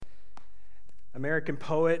American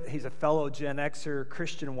poet, he's a fellow Gen Xer,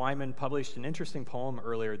 Christian Wyman, published an interesting poem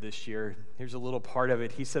earlier this year. Here's a little part of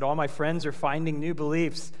it. He said, "All my friends are finding new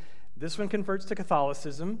beliefs. This one converts to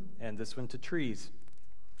Catholicism, and this one to trees.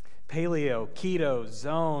 Paleo, keto,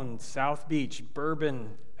 zone, South Beach,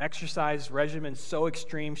 bourbon, exercise regimen so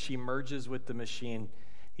extreme she merges with the machine."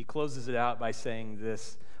 He closes it out by saying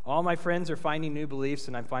this: "All my friends are finding new beliefs,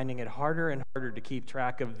 and I'm finding it harder and harder to keep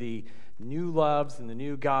track of the new loves and the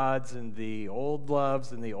new gods and the old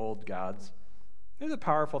loves and the old gods." It's a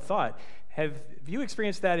powerful thought. Have you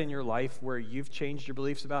experienced that in your life where you've changed your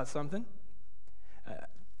beliefs about something?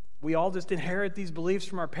 We all just inherit these beliefs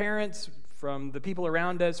from our parents, from the people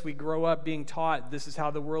around us. We grow up being taught this is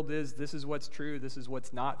how the world is, this is what's true, this is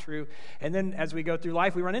what's not true. And then as we go through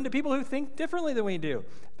life, we run into people who think differently than we do.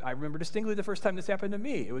 I remember distinctly the first time this happened to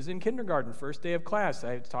me. It was in kindergarten, first day of class.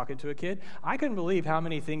 I was talking to a kid. I couldn't believe how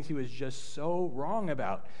many things he was just so wrong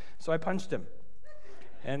about. So I punched him.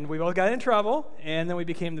 And we both got in trouble, and then we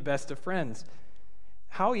became the best of friends.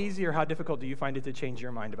 How easy or how difficult do you find it to change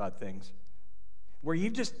your mind about things? Where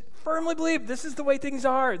you just firmly believe this is the way things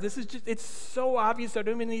are. This is just, it's so obvious I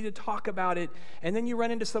don't even need to talk about it. And then you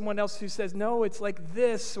run into someone else who says, no, it's like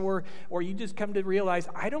this, or you just come to realize,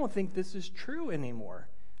 I don't think this is true anymore.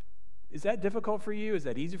 Is that difficult for you? Is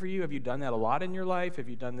that easy for you? Have you done that a lot in your life? Have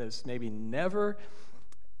you done this maybe never?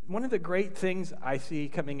 One of the great things I see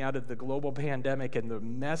coming out of the global pandemic and the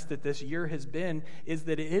mess that this year has been is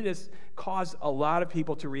that it has caused a lot of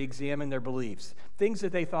people to re-examine their beliefs. Things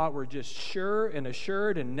that they thought were just sure and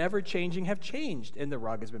assured and never changing have changed, and the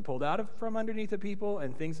rug has been pulled out from underneath the people,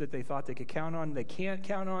 and things that they thought they could count on, they can't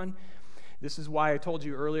count on. This is why I told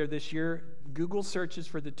you earlier this year, Google searches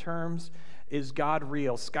for the terms "Is God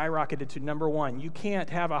real?" skyrocketed to number one. You can't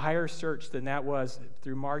have a higher search than that was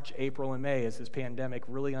through March, April, and May as this pandemic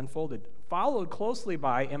really unfolded. Followed closely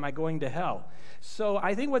by, "Am I going to hell?" So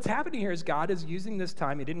I think what's happening here is God is using this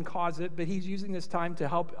time. He didn't cause it, but he's using this time to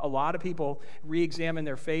help a lot of people re-examine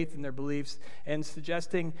their faith and their beliefs, and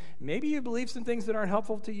suggesting maybe you believe some things that aren't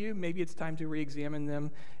helpful to you. Maybe it's time to re-examine them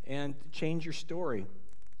and change your story.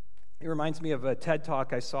 It reminds me of a TED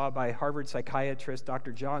Talk I saw by Harvard psychiatrist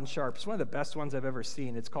Dr. John Sharp. It's one of the best ones I've ever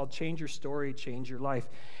seen. It's called "Change Your Story, Change Your Life."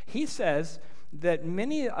 He says that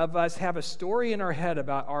many of us have a story in our head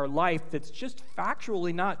about our life that's just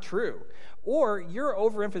factually not true, or you're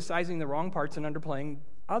overemphasizing the wrong parts and underplaying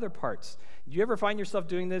other parts. Do you ever find yourself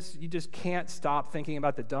doing this? You just can't stop thinking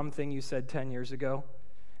about the dumb thing you said 10 years ago.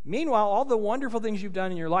 Meanwhile, all the wonderful things you've done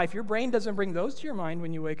in your life, your brain doesn't bring those to your mind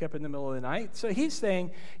when you wake up in the middle of the night. So he's saying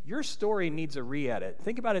your story needs a re-edit.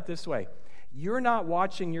 Think about it this way. You're not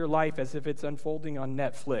watching your life as if it's unfolding on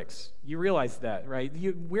Netflix. You realize that, right?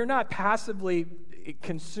 We're not passively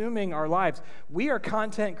consuming our lives. We are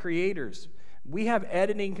content creators. We have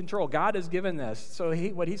editing control. God has given this. So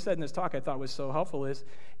what he said in this talk I thought was so helpful is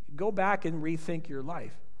go back and rethink your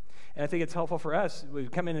life. And I think it's helpful for us. We've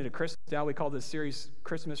come into Christmas now. We call this series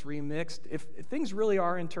Christmas Remixed. If things really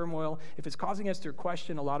are in turmoil, if it's causing us to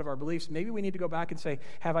question a lot of our beliefs, maybe we need to go back and say,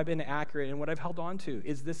 have I been accurate in what I've held on to?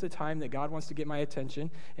 Is this a time that God wants to get my attention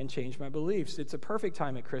and change my beliefs? It's a perfect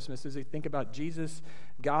time at Christmas as we think about Jesus,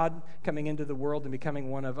 God coming into the world and becoming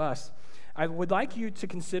one of us. I would like you to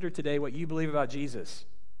consider today what you believe about Jesus.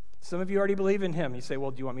 Some of you already believe in him. You say,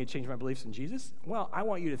 well, do you want me to change my beliefs in Jesus? Well, I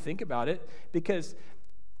want you to think about it, because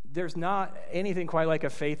there's not anything quite like a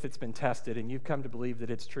faith that's been tested, and you've come to believe that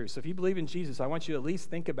it's true. So if you believe in Jesus, I want you to at least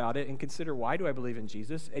think about it and consider, why do I believe in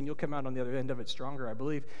Jesus? And you'll come out on the other end of it stronger, I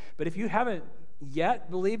believe. But if you haven't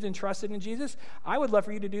yet believed and trusted in Jesus, I would love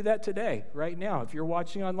for you to do that today, right now. If you're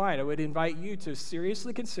watching online, I would invite you to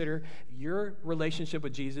seriously consider your relationship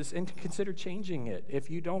with Jesus and to consider changing it. If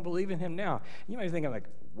you don't believe in him now, you might be thinking, like,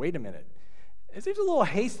 wait a minute. It seems a little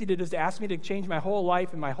hasty to just ask me to change my whole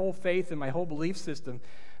life and my whole faith and my whole belief system.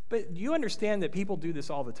 But you understand that people do this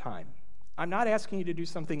all the time. I'm not asking you to do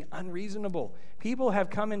something unreasonable. People have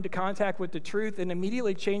come into contact with the truth and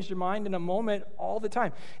immediately changed their mind in a moment all the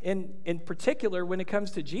time. In particular, when it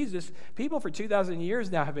comes to Jesus, people for 2,000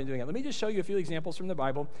 years now have been doing it. Let me just show you a few examples from the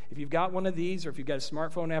Bible. If you've got one of these, or if you've got a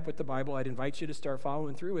smartphone app with the Bible, I'd invite you to start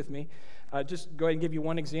following through with me. Just go ahead and give you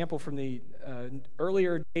one example from the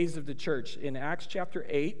earlier days of the church. In Acts chapter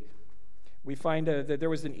 8, we find that there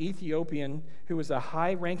was an Ethiopian who was a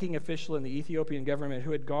high-ranking official in the Ethiopian government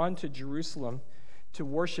who had gone to Jerusalem to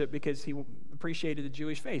worship because he appreciated the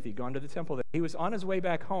Jewish faith. He'd gone to the temple there. He was on his way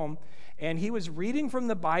back home, and he was reading from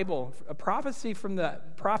the Bible, a prophecy from the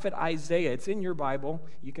prophet Isaiah. It's in your Bible.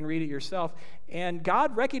 You can read it yourself. And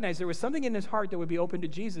God recognized there was something in his heart that would be open to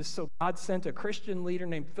Jesus, so God sent a Christian leader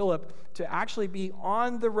named Philip to actually be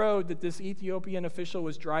on the road that this Ethiopian official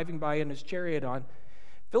was driving by in his chariot on.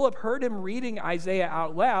 Philip heard him reading Isaiah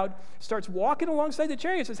out loud, starts walking alongside the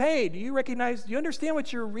chariot, says, hey, do you understand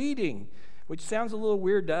what you're reading? Which sounds a little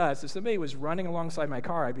weird to us. If somebody was running alongside my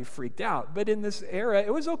car, I'd be freaked out. But in this era,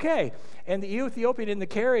 it was okay. And the Ethiopian in the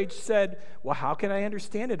carriage said, well, how can I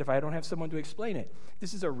understand it if I don't have someone to explain it?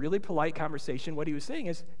 This is a really polite conversation. What he was saying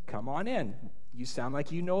is, come on in. You sound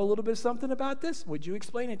like you know a little bit of something about this. Would you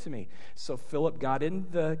explain it to me? So Philip got in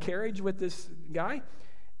the carriage with this guy,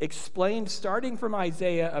 explained starting from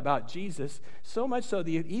Isaiah about Jesus, so much so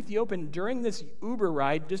the Ethiopian during this Uber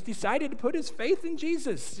ride just decided to put his faith in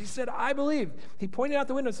Jesus. He said, I believe. He pointed out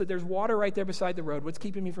the window and said, there's water right there beside the road. What's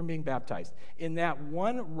keeping me from being baptized? In that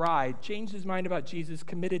one ride, changed his mind about Jesus,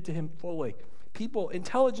 committed to him fully. People,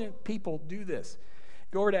 intelligent people do this.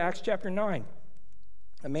 Go over to Acts chapter 9.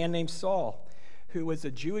 A man named Saul, who was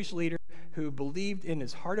a Jewish leader who believed in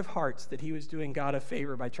his heart of hearts that he was doing God a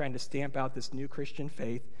favor by trying to stamp out this new Christian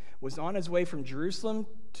faith, was on his way from Jerusalem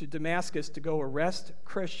to Damascus to go arrest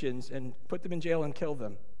Christians and put them in jail and kill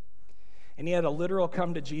them. And he had a literal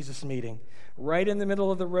come to Jesus meeting. Right in the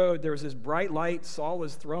middle of the road, there was this bright light. Saul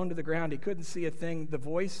was thrown to the ground. He couldn't see a thing. The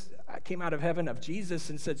voice came out of heaven of Jesus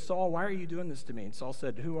and said, Saul, why are you doing this to me? And Saul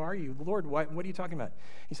said, who are you? Lord, what are you talking about?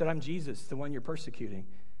 He said, I'm Jesus, the one you're persecuting.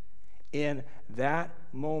 In that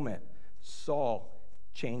moment, Saul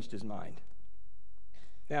changed his mind.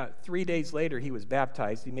 Now, 3 days later, he was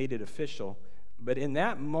baptized. He made it official. But in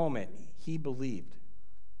that moment, he believed.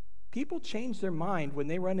 People change their mind when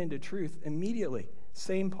they run into truth immediately.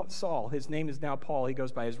 Same Saul. His name is now Paul. He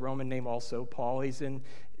goes by his Roman name also, Paul. He's in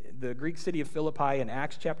the Greek city of Philippi in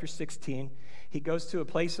Acts chapter 16. He goes to a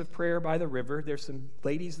place of prayer by the river. There's some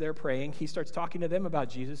ladies there praying. He starts talking to them about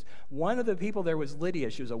Jesus. One of the people there was Lydia.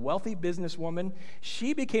 She was a wealthy businesswoman.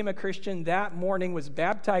 She became a Christian that morning, was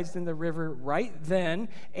baptized in the river right then,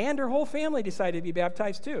 and her whole family decided to be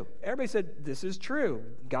baptized too. Everybody said, this is true.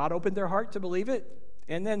 God opened their heart to believe it.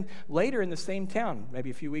 And then later in the same town,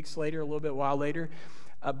 maybe a few weeks later, a little bit while later,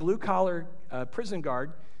 a blue-collar prison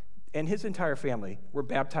guard and his entire family were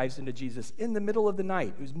baptized into Jesus in the middle of the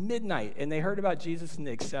night. It was midnight, and they heard about Jesus, and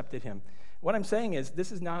they accepted him. What I'm saying is this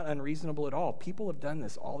is not unreasonable at all. People have done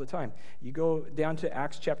this all the time. You go down to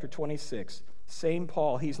Acts chapter 26. Same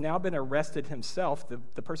Paul, he's now been arrested himself.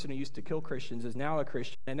 The person who used to kill Christians is now a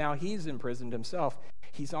Christian, and now he's imprisoned himself.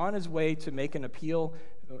 He's on his way to make an appeal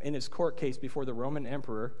in his court case before the Roman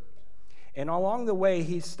emperor. And along the way,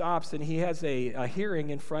 he stops and he has a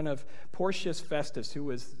hearing in front of Porcius Festus, who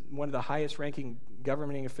was one of the highest-ranking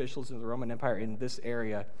governing officials in the Roman Empire in this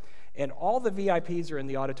area. And all the VIPs are in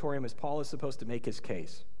the auditorium as Paul is supposed to make his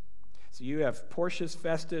case. So you have Porcius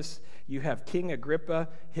Festus, you have King Agrippa,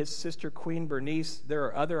 his sister Queen Bernice. There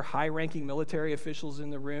are other high-ranking military officials in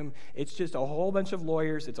the room. It's just a whole bunch of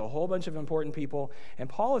lawyers. It's a whole bunch of important people. And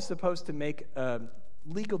Paul is supposed to make a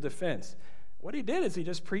legal defense. What he did is he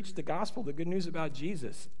just preached the gospel, the good news about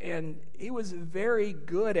Jesus, and he was very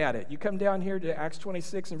good at it. You come down here to Acts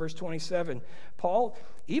 26 and verse 27. Paul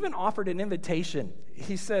even offered an invitation.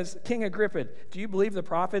 He says, King Agrippa, do you believe the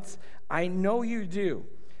prophets? I know you do.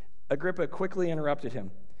 Agrippa quickly interrupted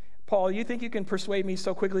him. Paul, you think you can persuade me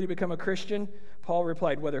so quickly to become a Christian? Paul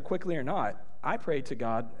replied, whether quickly or not, I pray to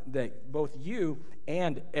God that both you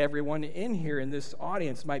and everyone in here in this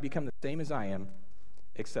audience might become the same as I am,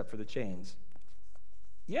 except for the chains.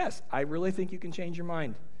 Yes, I really think you can change your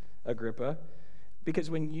mind, Agrippa, because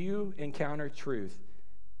when you encounter truth,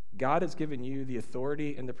 God has given you the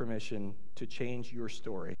authority and the permission to change your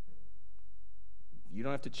story. You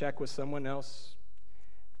don't have to check with someone else.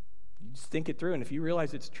 You just think it through, and if you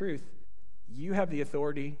realize it's truth, you have the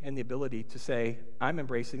authority and the ability to say, I'm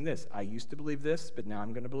embracing this. I used to believe this, but now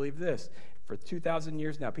I'm going to believe this. For 2,000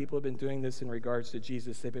 years now, people have been doing this in regards to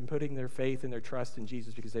Jesus. They've been putting their faith and their trust in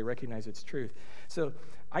Jesus because they recognize it's truth. So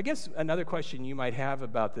I guess another question you might have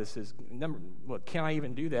about this is, can I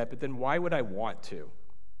even do that? But then why would I want to?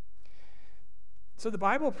 So the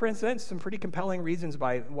Bible presents some pretty compelling reasons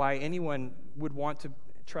why anyone would want to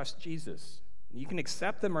trust Jesus. You can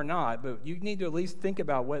accept them or not, but you need to at least think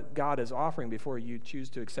about what God is offering before you choose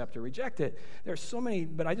to accept or reject it. There are so many,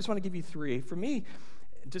 but I just want to give you three. For me,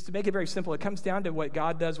 just to make it very simple, it comes down to what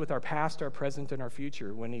God does with our past, our present, and our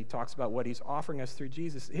future when he talks about what he's offering us through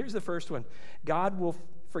Jesus. Here's the first one. God will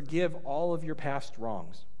forgive all of your past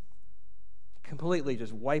wrongs. Completely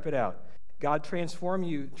just wipe it out. God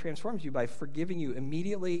transforms you by forgiving you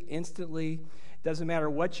immediately, instantly. Doesn't matter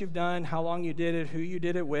what you've done, how long you did it, who you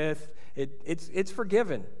did it with. It's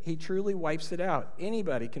forgiven. He truly wipes it out.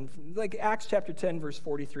 Anybody can, like Acts chapter 10, verse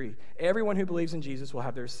 43. Everyone who believes in Jesus will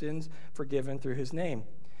have their sins forgiven through his name.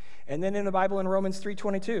 And then in the Bible in Romans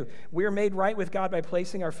 3:22, we are made right with God by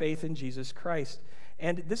placing our faith in Jesus Christ.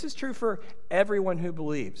 And this is true for everyone who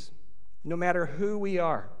believes, no matter who we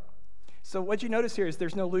are. So what you notice here is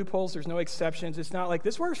there's no loopholes, there's no exceptions. It's not like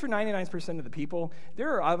this works for 99% of the people.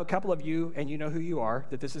 There are a couple of you, and you know who you are,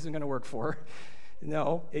 that this isn't going to work for.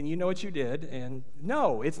 No, and you know what you did. And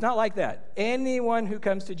no, it's not like that. Anyone who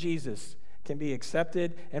comes to Jesus can be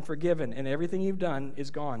accepted and forgiven, and everything you've done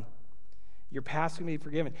is gone. Your past can be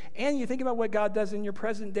forgiven. And you think about what God does in your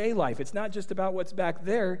present day life. It's not just about what's back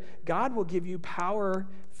there. God will give you power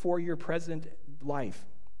for your present life.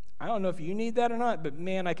 I don't know if you need that or not, but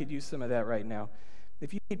man, I could use some of that right now.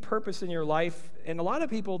 If you need purpose in your life, and a lot of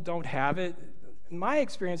people don't have it, my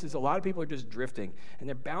experience is a lot of people are just drifting, and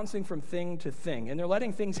they're bouncing from thing to thing, and they're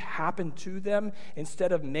letting things happen to them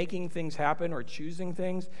instead of making things happen or choosing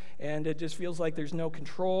things, and it just feels like there's no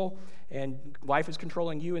control, and life is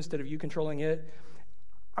controlling you instead of you controlling it.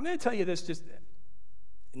 I'm going to tell you this, just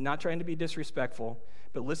not trying to be disrespectful,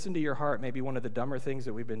 but listen to your heart, maybe one of the dumber things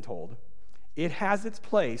that we've been told. It has its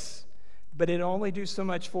place, but it only do so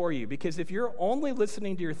much for you. Because if you're only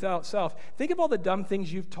listening to yourself, think of all the dumb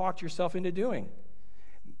things you've talked yourself into doing.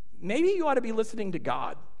 Maybe you ought to be listening to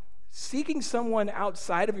God, seeking someone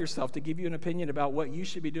outside of yourself to give you an opinion about what you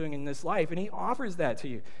should be doing in this life, and he offers that to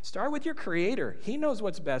you. Start with your Creator. He knows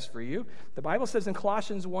what's best for you. The Bible says in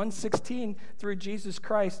Colossians 1:16, through Jesus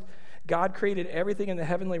Christ, God created everything in the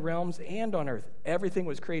heavenly realms and on earth. Everything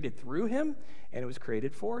was created through him, and it was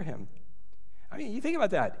created for him. I mean, you think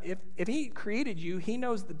about that. If he created you, he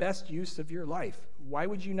knows the best use of your life. Why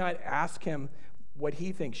would you not ask him what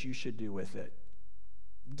he thinks you should do with it?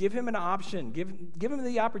 Give him an option. Give him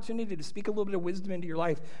the opportunity to speak a little bit of wisdom into your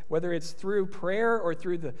life, whether it's through prayer or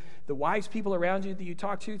through the wise people around you that you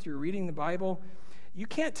talk to, through reading the Bible. You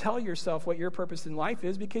can't tell yourself what your purpose in life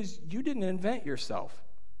is because you didn't invent yourself.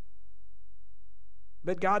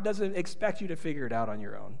 But God doesn't expect you to figure it out on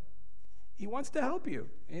your own. He wants to help you.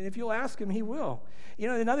 And if you'll ask him, he will. You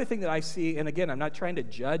know, another thing that I see, and again, I'm not trying to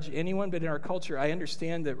judge anyone, but in our culture, I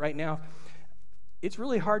understand that right now, it's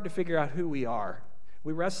really hard to figure out who we are.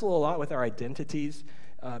 We wrestle a lot with our identities.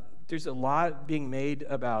 There's a lot being made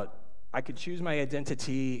about, I could choose my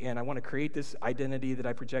identity, and I want to create this identity that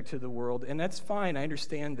I project to the world, and that's fine. I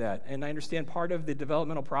understand that. And I understand part of the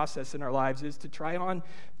developmental process in our lives is to try on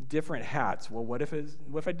different hats. Well, what if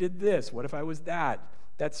I did this? What if I was that?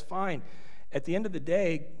 That's fine. At the end of the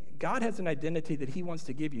day, God has an identity that he wants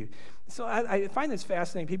to give you. So I find this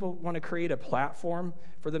fascinating. People want to create a platform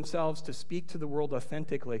for themselves to speak to the world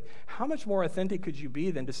authentically. How much more authentic could you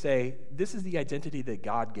be than to say, this is the identity that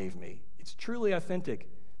God gave me? It's truly authentic.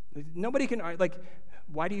 Nobody can, like,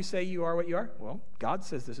 why do you say you are what you are? Well, God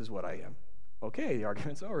says this is what I am. Okay, the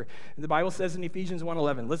argument's over. And the Bible says in Ephesians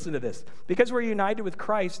 1:11, listen to this. Because we're united with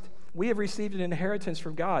Christ, we have received an inheritance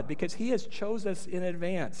from God because he has chose us in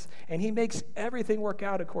advance, and he makes everything work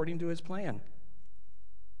out according to his plan.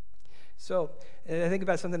 So I think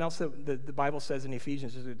about something else that the Bible says in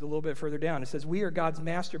Ephesians, a little bit further down. It says, we are God's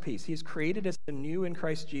masterpiece. He has created us anew in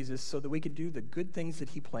Christ Jesus so that we could do the good things that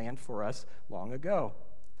he planned for us long ago.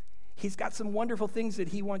 He's got some wonderful things that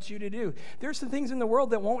he wants you to do. There's some things in the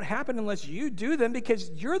world that won't happen unless you do them because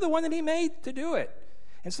you're the one that he made to do it.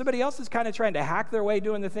 And somebody else is kind of trying to hack their way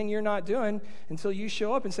doing the thing you're not doing until you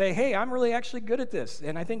show up and say, hey, I'm really actually good at this,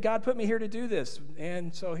 and I think God put me here to do this,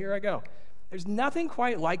 and so here I go. There's nothing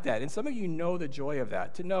quite like that, and some of you know the joy of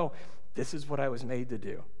that, to know this is what I was made to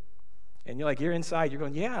do. And you're inside, you're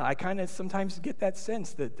going, yeah, I kind of sometimes get that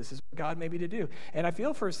sense that this is what God made me to do. And I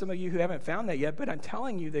feel for some of you who haven't found that yet, but I'm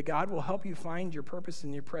telling you that God will help you find your purpose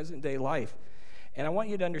in your present day life. And I want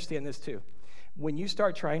you to understand this too. When you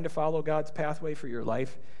start trying to follow God's pathway for your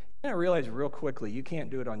life, you're going to realize real quickly you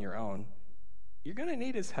can't do it on your own. You're going to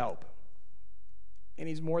need his help. And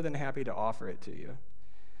he's more than happy to offer it to you.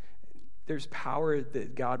 There's power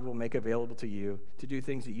that God will make available to you to do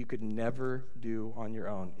things that you could never do on your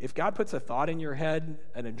own. If God puts a thought in your head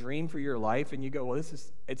and a dream for your life, and you go, well,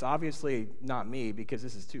 it's obviously not me because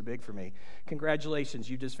this is too big for me. Congratulations,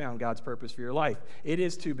 you just found God's purpose for your life. It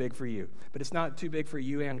is too big for you, but it's not too big for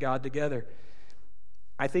you and God together.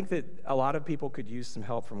 I think that a lot of people could use some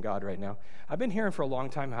help from God right now. I've been hearing for a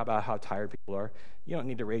long time about how tired people are. You don't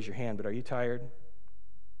need to raise your hand, but are you tired?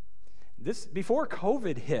 This before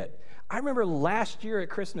COVID hit. I remember last year at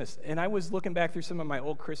Christmas, and I was looking back through some of my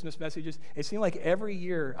old Christmas messages. It seemed like every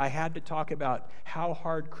year I had to talk about how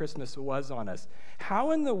hard Christmas was on us.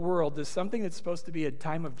 How in the world does something that's supposed to be a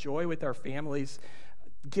time of joy with our families,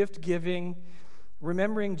 gift giving,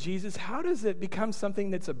 remembering Jesus, how does it become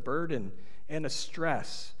something that's a burden and a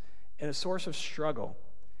stress and a source of struggle?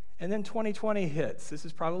 And then 2020 hits. This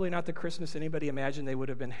is probably not the Christmas anybody imagined they would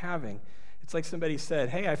have been having. It's like somebody said,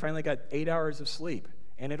 hey, I finally got 8 hours of sleep,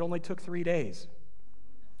 and it only took 3 days.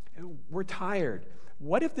 We're tired.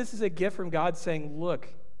 What if this is a gift from God saying, look,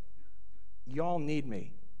 y'all need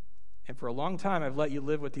me. And for a long time, I've let you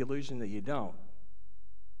live with the illusion that you don't.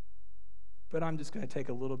 But I'm just going to take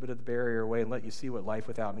a little bit of the barrier away and let you see what life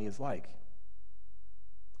without me is like,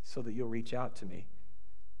 so that you'll reach out to me,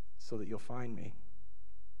 so that you'll find me.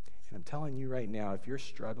 And I'm telling you right now, if you're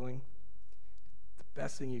struggling, the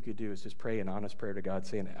best thing you could do is just pray an honest prayer to God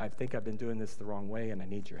saying, I think I've been doing this the wrong way and I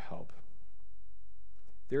need your help.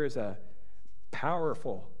 There is a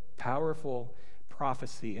powerful, powerful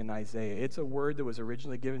prophecy in Isaiah. It's a word that was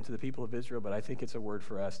originally given to the people of Israel, but I think it's a word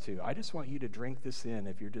for us too. I just want you to drink this in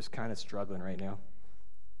if you're just kind of struggling right now.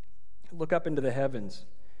 Look up into the heavens.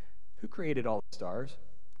 Who created all the stars?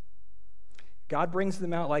 God brings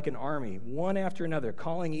them out like an army, one after another,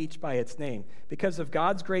 calling each by its name. Because of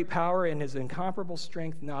God's great power and his incomparable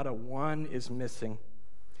strength, not a one is missing.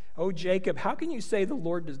 Oh, Jacob, how can you say the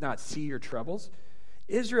Lord does not see your troubles?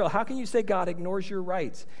 Israel, how can you say God ignores your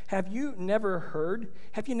rights? Have you never heard?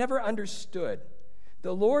 Have you never understood?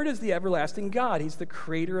 The Lord is the everlasting God. He's the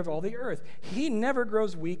creator of all the earth. He never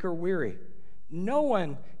grows weak or weary. No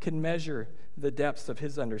one can measure the depths of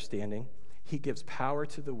his understanding. He gives power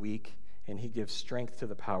to the weak, and he gives strength to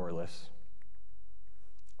the powerless.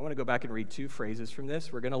 I want to go back and read 2 phrases from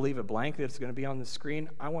this. We're going to leave a blank that's going to be on the screen.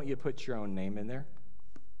 I want you to put your own name in there.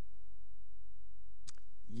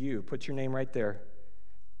 You, put your name right there.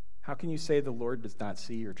 How can you say the Lord does not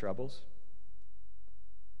see your troubles?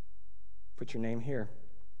 Put your name here.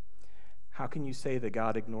 How can you say that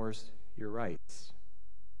God ignores your rights?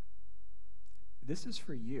 This is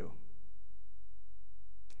for you.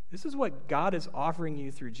 This is what God is offering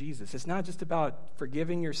you through Jesus. It's not just about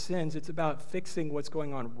forgiving your sins. It's about fixing what's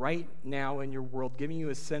going on right now in your world, giving you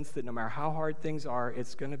a sense that no matter how hard things are,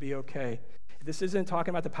 it's going to be okay. This isn't talking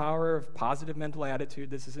about the power of positive mental attitude.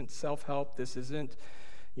 This isn't self-help. This isn't,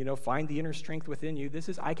 find the inner strength within you. This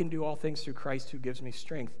is, I can do all things through Christ who gives me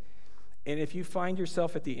strength. And if you find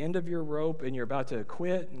yourself at the end of your rope and you're about to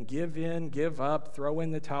quit and give in, give up, throw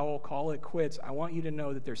in the towel, call it quits, I want you to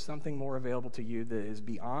know that there's something more available to you that is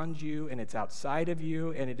beyond you and it's outside of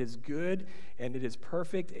you and it is good and it is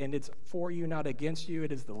perfect and it's for you, not against you.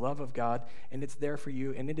 It is the love of God and it's there for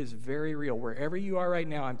you and it is very real. Wherever you are right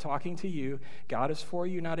now, I'm talking to you. God is for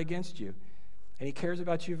you, not against you. And he cares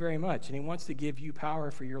about you very much and he wants to give you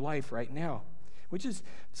power for your life right now. Which is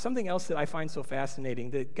something else that I find so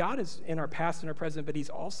fascinating, that God is in our past and our present, but he's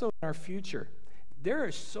also in our future. There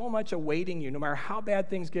is so much awaiting you. No matter how bad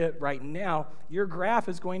things get right now, your graph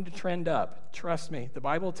is going to trend up. Trust me. The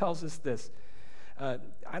Bible tells us this. I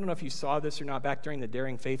don't know if you saw this or not back during the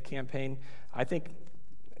Daring Faith campaign. I think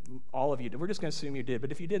all of you did. We're just going to assume you did.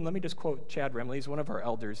 But if you didn't, let me just quote Chad Remley. He's one of our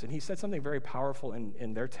elders, and he said something very powerful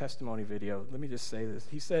in their testimony video. Let me just say this.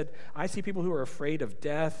 He said, I see people who are afraid of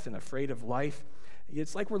death and afraid of life.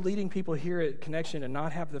 It's like we're leading people here at Connection and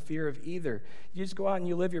not have the fear of either. You just go out and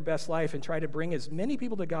you live your best life and try to bring as many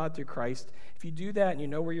people to God through Christ. If you do that and you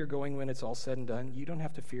know where you're going when it's all said and done, you don't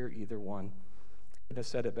have to fear either one. I could have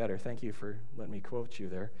said it better. Thank you for letting me quote you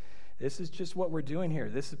there. This is just what we're doing here.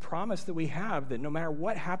 This is a promise that we have that no matter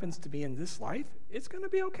what happens to me in this life, it's going to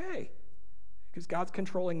be okay. Because God's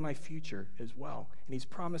controlling my future as well. And he's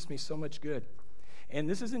promised me so much good. And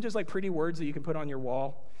this isn't just like pretty words that you can put on your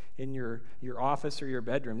wall in your office or your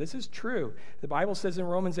bedroom. This is true. The Bible says in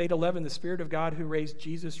Romans 8:11, the Spirit of God who raised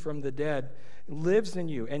Jesus from the dead lives in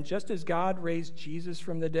you. And just as God raised Jesus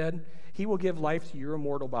from the dead, he will give life to your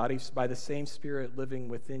immortal bodies by the same Spirit living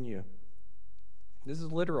within you. This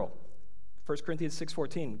is literal. 1 Corinthians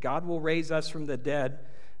 6:14, God will raise us from the dead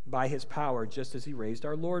by his power, just as he raised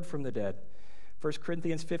our Lord from the dead. 1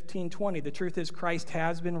 Corinthians 15:20, the truth is Christ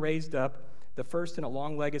has been raised up, the first in a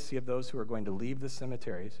long legacy of those who are going to leave the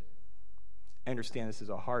cemeteries. I understand this is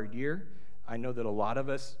a hard year. I know that a lot of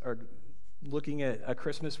us are looking at a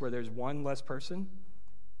Christmas where there's one less person,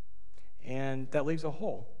 and that leaves a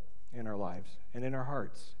hole in our lives and in our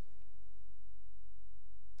hearts.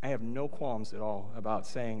 I have no qualms at all about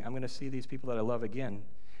saying, I'm going to see these people that I love again.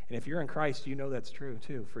 And if you're in Christ, you know that's true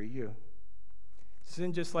too for you. This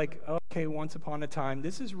isn't just like, okay, once upon a time.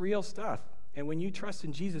 This is real stuff. And when you trust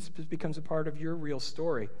in Jesus, it becomes a part of your real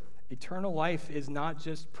story. Eternal life is not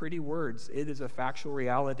just pretty words. It is a factual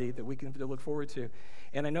reality that we can look forward to.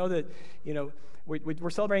 And I know that, we're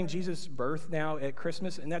celebrating Jesus' birth now at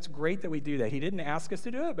Christmas, and that's great that we do that. He didn't ask us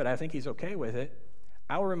to do it, but I think he's okay with it.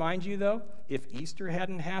 I will remind you, though, if Easter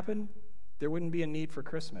hadn't happened, there wouldn't be a need for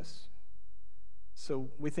Christmas. So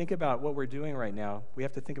we think about what we're doing right now. We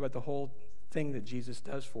have to think about the whole thing that Jesus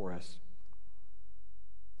does for us.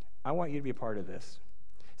 I want you to be a part of this.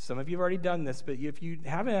 Some of you have already done this, but if you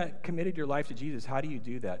haven't committed your life to Jesus, how do you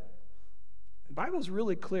do that? The Bible's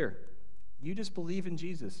really clear. You just believe in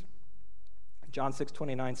Jesus. John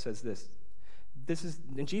 6:29 says this.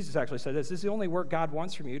 And Jesus actually said this is the only work God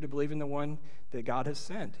wants from you, to believe in the one that God has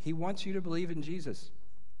sent. He wants you to believe in Jesus.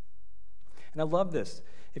 And I love this.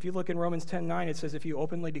 If you look in Romans 10:9, it says, if you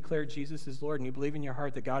openly declare Jesus is Lord and you believe in your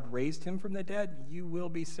heart that God raised him from the dead, you will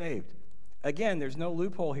be saved. Again, there's no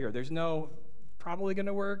loophole here. There's no probably going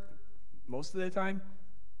to work most of the time.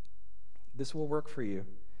 This will work for you.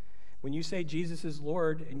 When you say Jesus is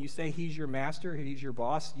Lord and you say he's your master, he's your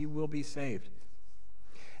boss, you will be saved.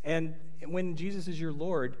 And when Jesus is your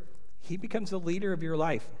Lord, he becomes the leader of your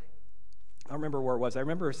life. I don't remember where it was. I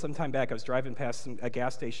remember some time back I was driving past a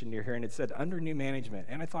gas station near here, and it said, under new management.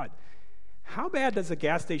 And I thought, how bad does a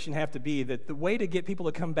gas station have to be that the way to get people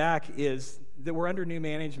to come back is that we're under new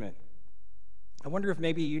management? I wonder if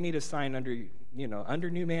maybe you need a sign under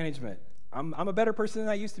new management. I'm a better person than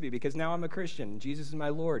I used to be because now I'm a Christian. Jesus is my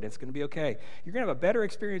Lord. It's going to be okay. You're going to have a better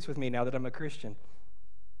experience with me now that I'm a Christian.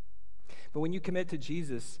 But when you commit to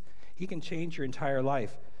Jesus, he can change your entire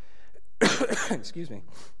life. Excuse me.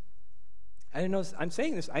 I'm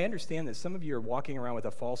saying this, I understand that some of you are walking around with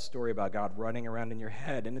a false story about God running around in your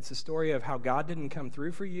head, and it's a story of how God didn't come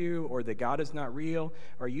through for you, or that God is not real,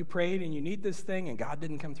 or you prayed and you need this thing and God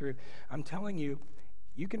didn't come through. I'm telling you,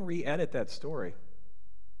 you can re-edit that story.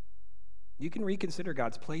 You can reconsider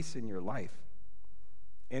God's place in your life,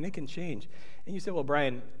 and it can change. And you say, well,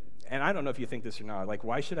 Brian, and I don't know if you think this or not, like,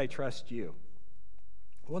 why should I trust you?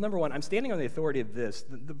 Well, number one, I'm standing on the authority of this.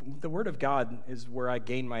 The Word of God is where I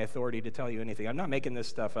gain my authority to tell you anything. I'm not making this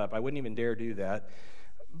stuff up. I wouldn't even dare do that.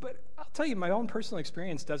 But I'll tell you, my own personal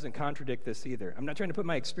experience doesn't contradict this either. I'm not trying to put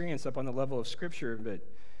my experience up on the level of Scripture, but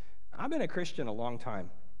I've been a Christian a long time.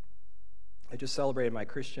 I just celebrated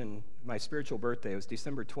my spiritual birthday. It was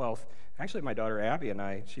December 12th. Actually, my daughter Abby and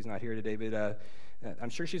I, she's not here today, but I'm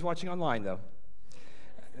sure she's watching online, though.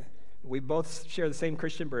 We both share the same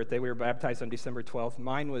Christian birthday. We were baptized on December 12th.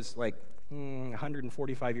 Mine was like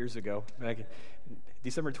 145 years ago,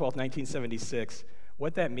 December 12th, 1976.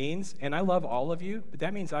 What that means, and I love all of you, but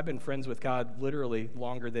that means I've been friends with God literally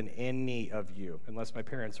longer than any of you, unless my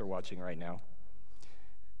parents are watching right now.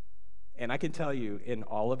 And I can tell you, in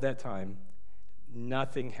all of that time,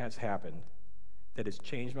 nothing has happened that has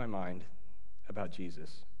changed my mind about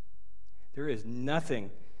Jesus. There is nothing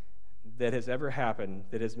that has ever happened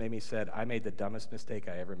that has made me said, I made the dumbest mistake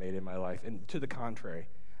I ever made in my life. And to the contrary,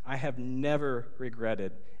 I have never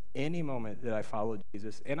regretted any moment that I followed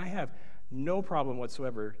Jesus. And I have no problem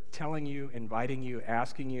whatsoever telling you, inviting you,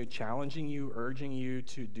 asking you, challenging you, urging you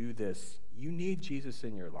to do this. You need Jesus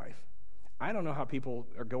in your life. I don't know how people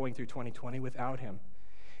are going through 2020 without him.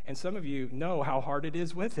 And some of you know how hard it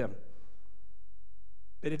is with him.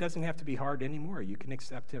 But it doesn't have to be hard anymore. You can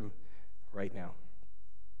accept him right now.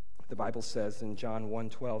 The Bible says in John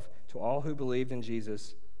 1:12, to all who believed in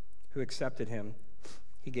Jesus, who accepted him,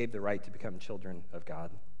 he gave the right to become children of God.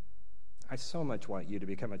 I so much want you to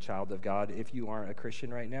become a child of God. If you aren't a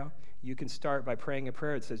Christian right now, you can start by praying a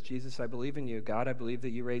prayer. It says, Jesus, I believe in you. God, I believe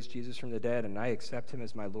that you raised Jesus from the dead, and I accept him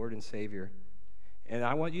as my Lord and Savior. And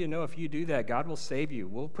I want you to know if you do that, God will save you.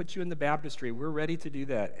 We'll put you in the baptistry. We're ready to do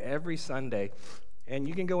that every Sunday. And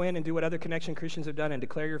you can go in and do what other Connection Christians have done and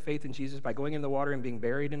declare your faith in Jesus by going in the water and being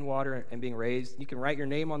buried in water and being raised. You can write your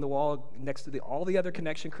name on the wall next to all the other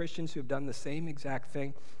Connection Christians who have done the same exact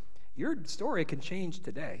thing. Your story can change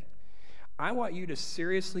today. I want you to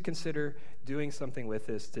seriously consider doing something with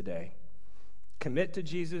this today. Commit to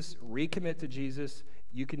Jesus, recommit to Jesus.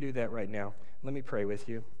 You can do that right now. Let me pray with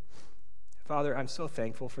you. Father, I'm so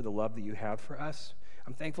thankful for the love that you have for us.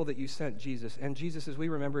 I'm thankful that you sent Jesus. And Jesus, as we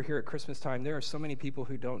remember here at Christmas time, there are so many people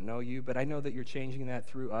who don't know you, but I know that you're changing that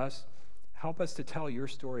through us. Help us to tell your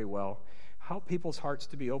story well. Help people's hearts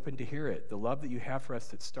to be open to hear it, the love that you have for us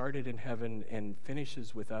that started in heaven and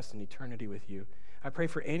finishes with us in eternity with you. I pray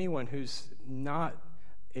for anyone who's not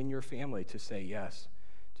in your family to say yes.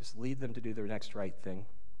 Just lead them to do their next right thing.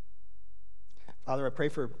 Father, I pray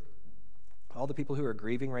for all the people who are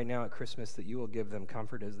grieving right now at Christmas, that you will give them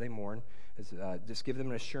comfort as they mourn. Just give them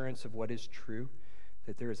an assurance of what is true,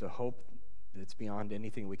 that there is a hope that's beyond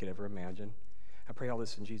anything we could ever imagine. I pray all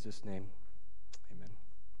this in Jesus' name. Amen.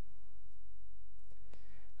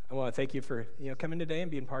 I want to thank you for coming today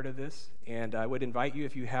and being part of this. And I would invite you,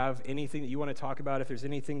 if you have anything that you want to talk about, if there's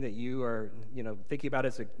anything that you are thinking about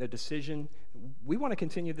as a decision, we want to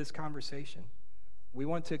continue this conversation. We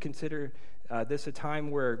want to consider this a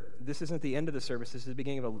time where this isn't the end of the service. This is the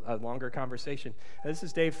beginning of a longer conversation. This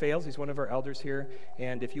is Dave Fales. He's one of our elders here.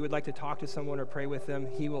 And if you would like to talk to someone or pray with them,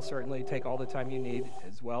 he will certainly take all the time you need,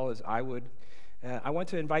 as well as I would. I want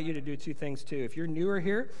to invite you to do two things, too. If you're newer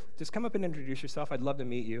here, just come up and introduce yourself. I'd love to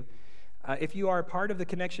meet you. If you are a part of the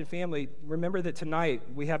Connection family, remember that tonight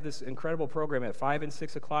we have this incredible program at 5 and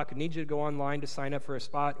 6 o'clock. I need you to go online to sign up for a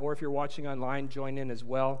spot, or if you're watching online, join in as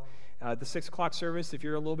well. The 6 o'clock service, if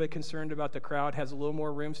you're a little bit concerned about the crowd, has a little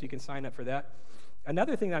more room, so you can sign up for that.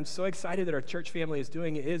 Another thing that I'm so excited that our church family is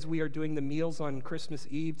doing is we are doing the meals on Christmas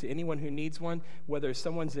Eve to anyone who needs one, whether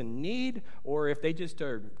someone's in need or if they just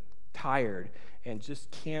are tired and just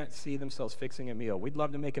can't see themselves fixing a meal. We'd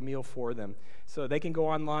love to make a meal for them. So they can go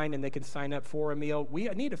online and they can sign up for a meal. We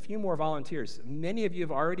need a few more volunteers. Many of you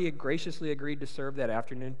have already graciously agreed to serve that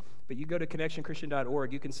afternoon, but you go to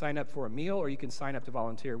connectionchristian.org. You can sign up for a meal or you can sign up to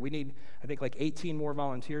volunteer. We need, I think, like 18 more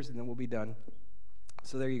volunteers, and then we'll be done.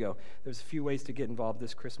 So there you go. There's a few ways to get involved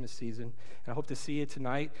this Christmas season. And I hope to see you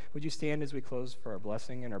tonight. Would you stand as we close for our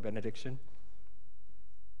blessing and our benediction?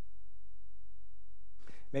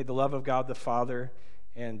 May the love of God the Father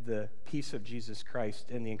and the peace of Jesus Christ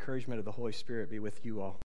and the encouragement of the Holy Spirit be with you all.